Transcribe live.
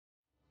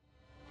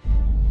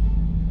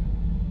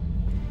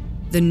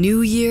The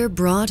new year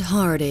brought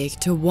heartache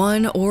to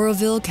one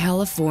Oroville,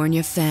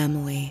 California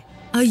family.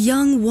 A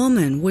young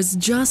woman was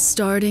just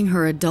starting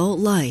her adult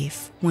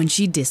life when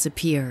she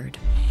disappeared.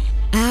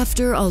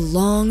 After a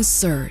long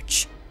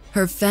search,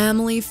 her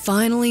family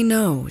finally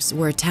knows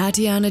where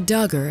Tatiana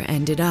Dugger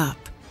ended up,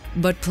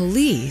 but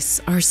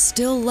police are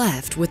still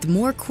left with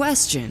more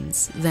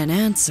questions than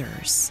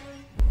answers.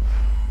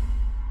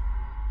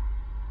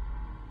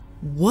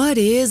 What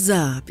is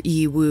up,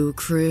 EWOO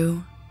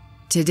crew?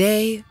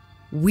 Today,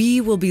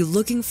 we will be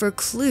looking for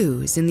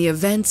clues in the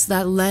events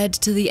that led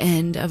to the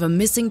end of a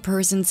missing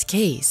persons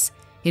case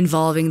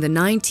involving the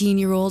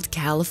 19-year-old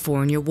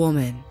California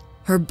woman.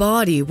 Her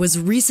body was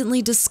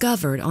recently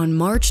discovered on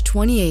March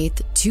 28,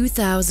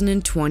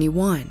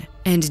 2021,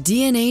 and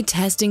DNA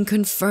testing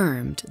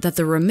confirmed that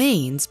the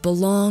remains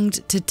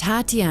belonged to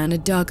Tatiana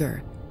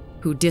Dugger,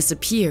 who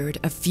disappeared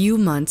a few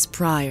months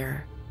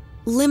prior.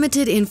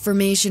 Limited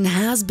information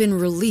has been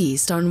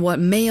released on what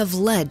may have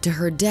led to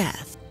her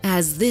death,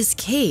 as this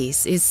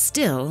case is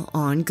still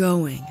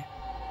ongoing.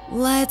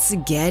 Let's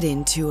get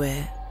into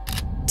it.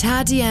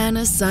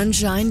 Tatiana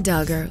Sunshine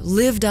Dugger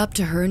lived up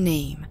to her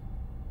name.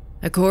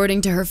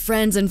 According to her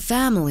friends and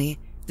family,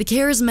 the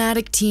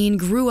charismatic teen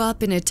grew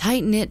up in a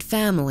tight-knit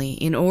family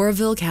in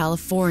Oroville,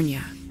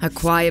 California, a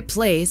quiet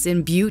place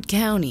in Butte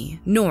County,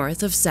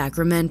 north of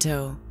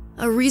Sacramento.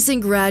 A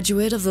recent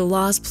graduate of the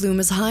Las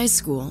Plumas High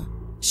School,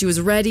 she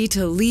was ready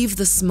to leave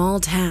the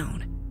small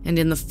town, and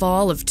in the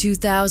fall of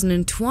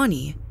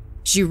 2020,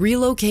 she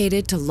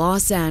relocated to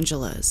Los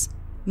Angeles,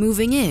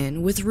 moving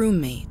in with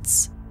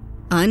roommates.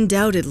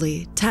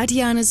 Undoubtedly,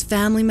 Tatiana's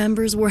family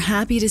members were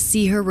happy to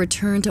see her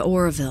return to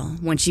Oroville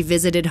when she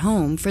visited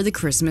home for the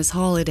Christmas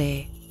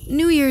holiday.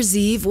 New Year's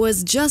Eve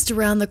was just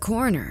around the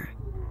corner,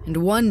 and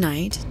one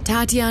night,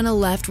 Tatiana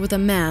left with a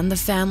man the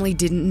family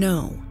didn't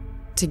know.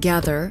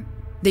 Together,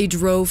 they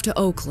drove to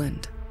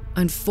Oakland.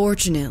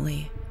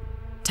 Unfortunately,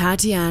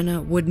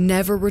 Tatiana would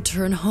never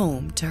return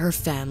home to her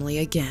family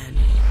again.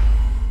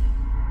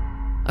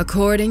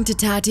 According to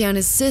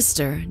Tatiana's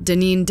sister,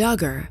 Tatiana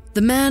Dugger,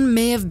 the man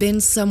may have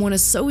been someone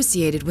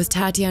associated with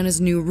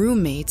Tatiana's new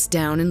roommates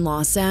down in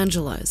Los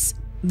Angeles,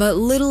 but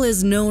little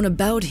is known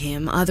about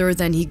him other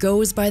than he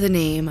goes by the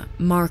name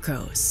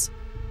Marcos.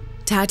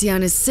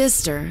 Tatiana's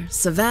sister,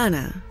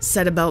 Savannah,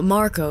 said about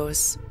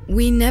Marcos,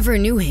 "We never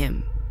knew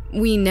him.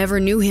 We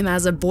never knew him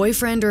as a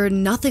boyfriend or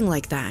nothing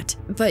like that,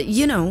 but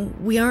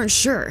we aren't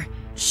sure.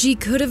 She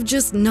could have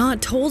just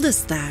not told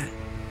us that."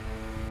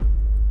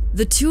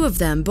 The two of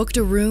them booked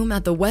a room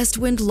at the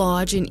Westwind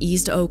Lodge in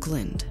East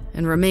Oakland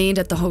and remained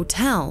at the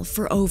hotel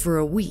for over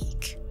a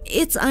week.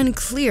 It's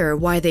unclear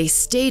why they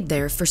stayed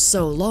there for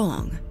so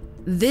long.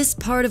 This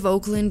part of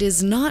Oakland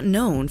is not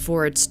known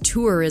for its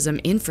tourism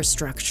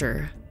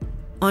infrastructure.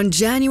 On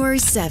January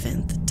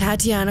 7th,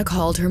 Tatiana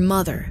called her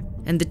mother,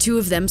 and the two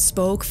of them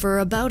spoke for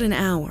about an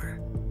hour.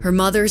 Her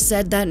mother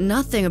said that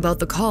nothing about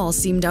the call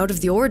seemed out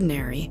of the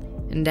ordinary,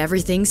 and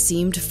everything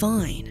seemed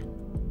fine.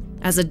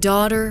 As a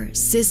daughter,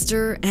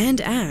 sister,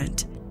 and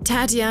aunt,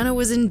 Tatiana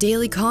was in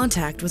daily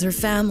contact with her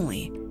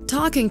family,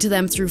 talking to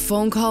them through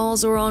phone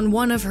calls or on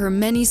one of her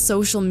many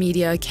social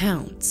media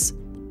accounts.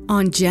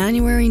 On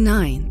January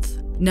 9th,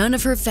 none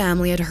of her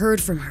family had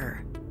heard from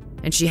her,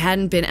 and she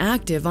hadn't been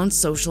active on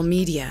social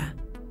media.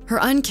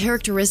 Her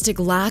uncharacteristic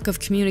lack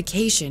of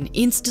communication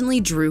instantly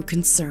drew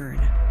concern.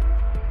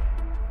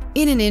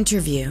 In an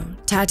interview,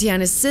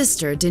 Tatiana's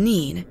sister,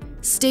 Deneen,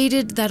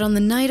 stated that on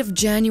the night of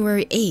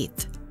January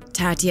 8th,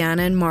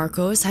 Tatiana and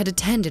Marcos had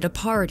attended a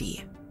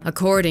party.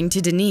 According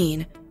to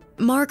Deneen,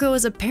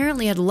 Marcos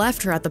apparently had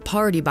left her at the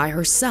party by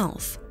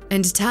herself,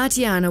 and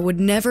Tatiana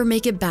would never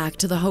make it back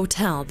to the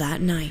hotel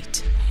that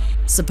night.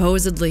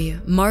 Supposedly,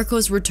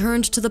 Marcos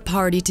returned to the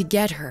party to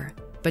get her,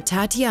 but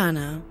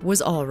Tatiana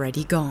was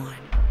already gone.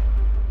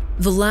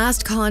 The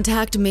last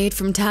contact made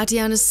from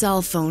Tatiana's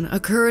cell phone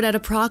occurred at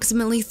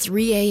approximately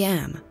 3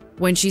 a.m.,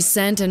 when she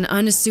sent an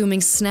unassuming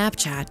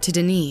Snapchat to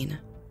Deneen.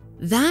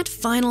 That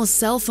final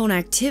cell phone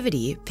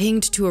activity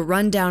pinged to a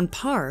rundown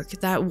park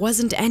that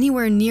wasn't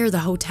anywhere near the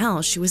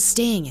hotel she was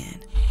staying in.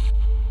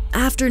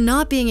 After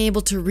not being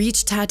able to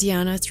reach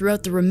Tatiana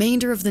throughout the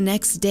remainder of the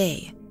next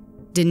day,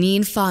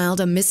 Deneen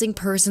filed a missing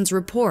persons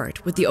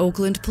report with the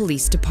Oakland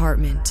Police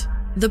Department.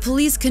 The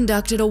police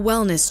conducted a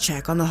wellness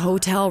check on the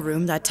hotel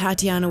room that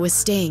Tatiana was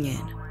staying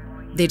in.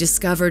 They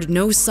discovered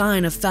no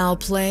sign of foul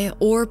play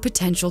or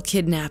potential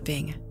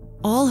kidnapping.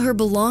 All her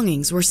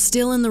belongings were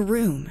still in the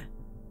room,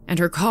 and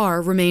her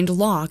car remained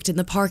locked in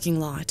the parking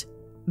lot.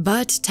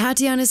 But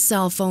Tatiana's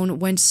cell phone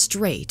went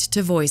straight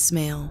to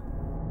voicemail.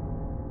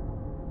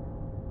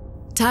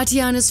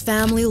 Tatiana's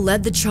family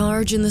led the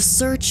charge in the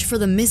search for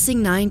the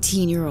missing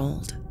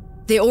 19-year-old.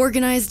 They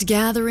organized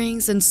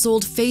gatherings and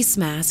sold face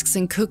masks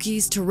and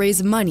cookies to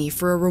raise money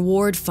for a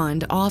reward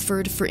fund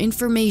offered for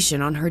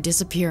information on her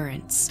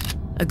disappearance.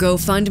 A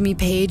GoFundMe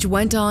page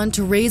went on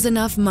to raise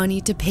enough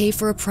money to pay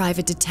for a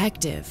private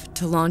detective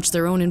to launch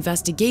their own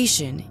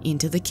investigation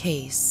into the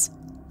case.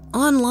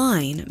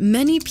 Online,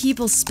 many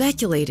people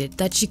speculated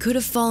that she could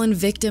have fallen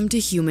victim to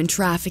human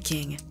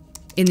trafficking.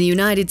 In the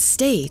United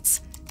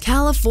States,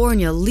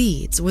 California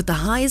leads with the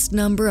highest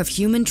number of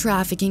human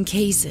trafficking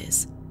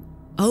cases,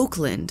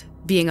 Oakland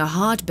being a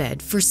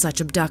hotbed for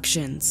such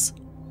abductions.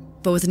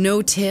 But with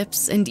no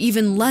tips and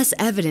even less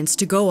evidence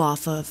to go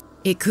off of,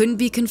 it couldn't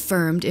be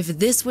confirmed if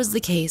this was the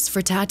case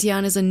for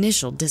Tatiana's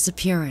initial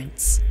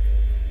disappearance.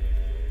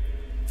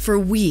 For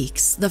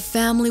weeks, the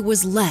family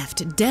was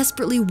left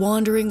desperately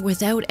wandering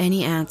without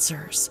any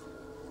answers.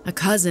 A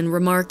cousin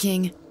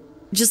remarking,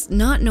 "Just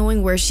not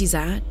knowing where she's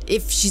at,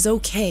 if she's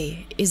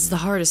okay, is the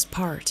hardest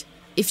part.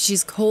 If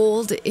she's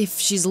cold, if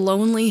she's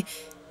lonely,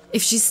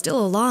 if she's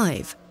still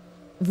alive.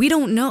 We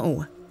don't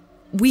know.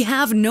 We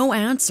have no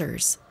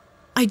answers.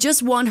 I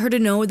just want her to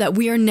know that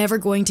we are never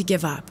going to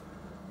give up.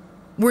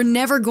 We're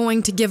never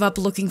going to give up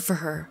looking for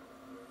her."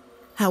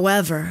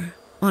 However,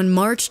 on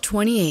March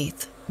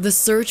 28th, the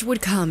search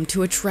would come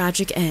to a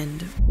tragic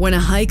end when a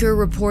hiker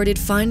reported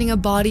finding a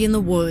body in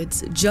the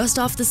woods just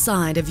off the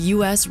side of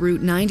US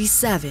Route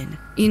 97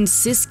 in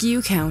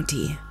Siskiyou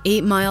County,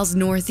 8 miles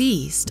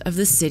northeast of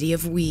the city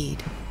of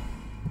Weed.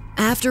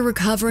 After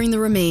recovering the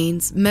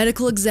remains,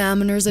 medical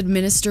examiners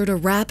administered a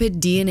rapid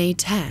DNA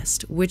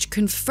test which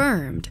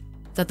confirmed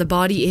that the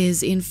body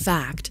is, in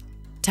fact,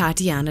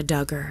 Tatiana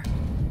Dugger.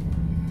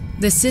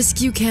 The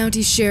Siskiyou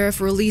County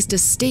Sheriff released a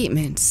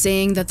statement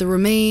saying that the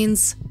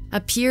remains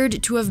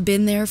appeared to have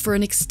been there for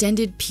an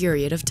extended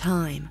period of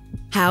time.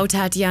 How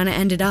Tatiana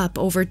ended up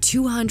over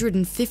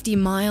 250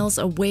 miles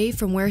away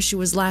from where she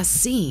was last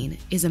seen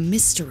is a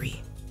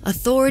mystery.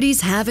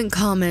 Authorities haven't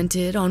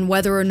commented on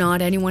whether or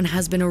not anyone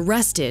has been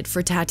arrested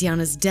for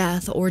Tatiana's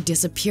death or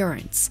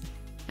disappearance,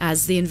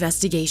 as the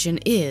investigation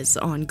is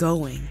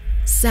ongoing.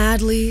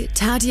 Sadly,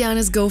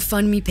 Tatiana's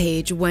GoFundMe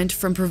page went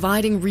from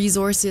providing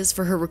resources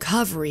for her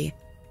recovery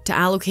to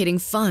allocating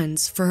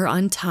funds for her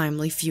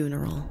untimely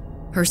funeral.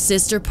 Her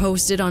sister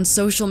posted on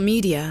social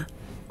media,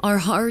 "Our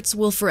hearts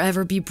will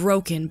forever be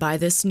broken by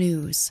this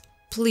news.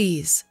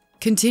 Please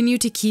continue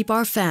to keep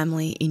our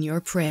family in your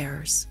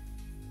prayers."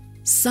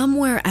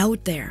 Somewhere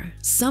out there,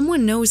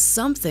 someone knows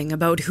something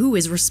about who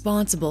is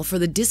responsible for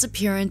the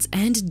disappearance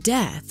and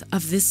death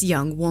of this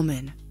young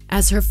woman.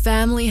 As her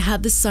family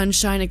had the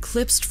sunshine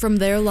eclipsed from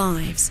their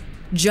lives,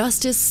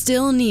 justice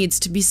still needs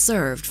to be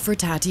served for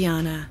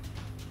Tatiana.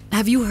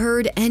 Have you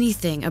heard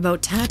anything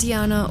about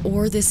Tatiana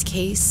or this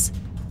case?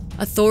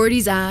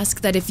 Authorities ask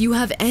that if you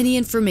have any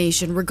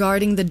information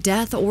regarding the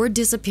death or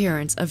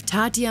disappearance of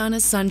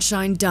Tatiana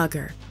Sunshine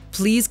Dugger,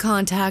 please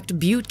contact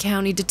Butte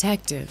County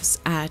detectives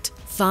at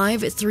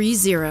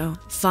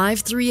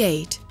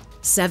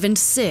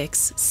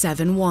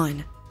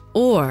 530-538-7671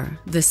 or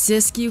the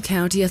Siskiyou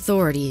County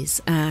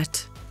authorities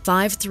at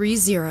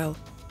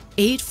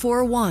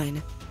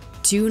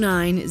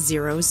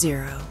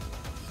 530-841-2900.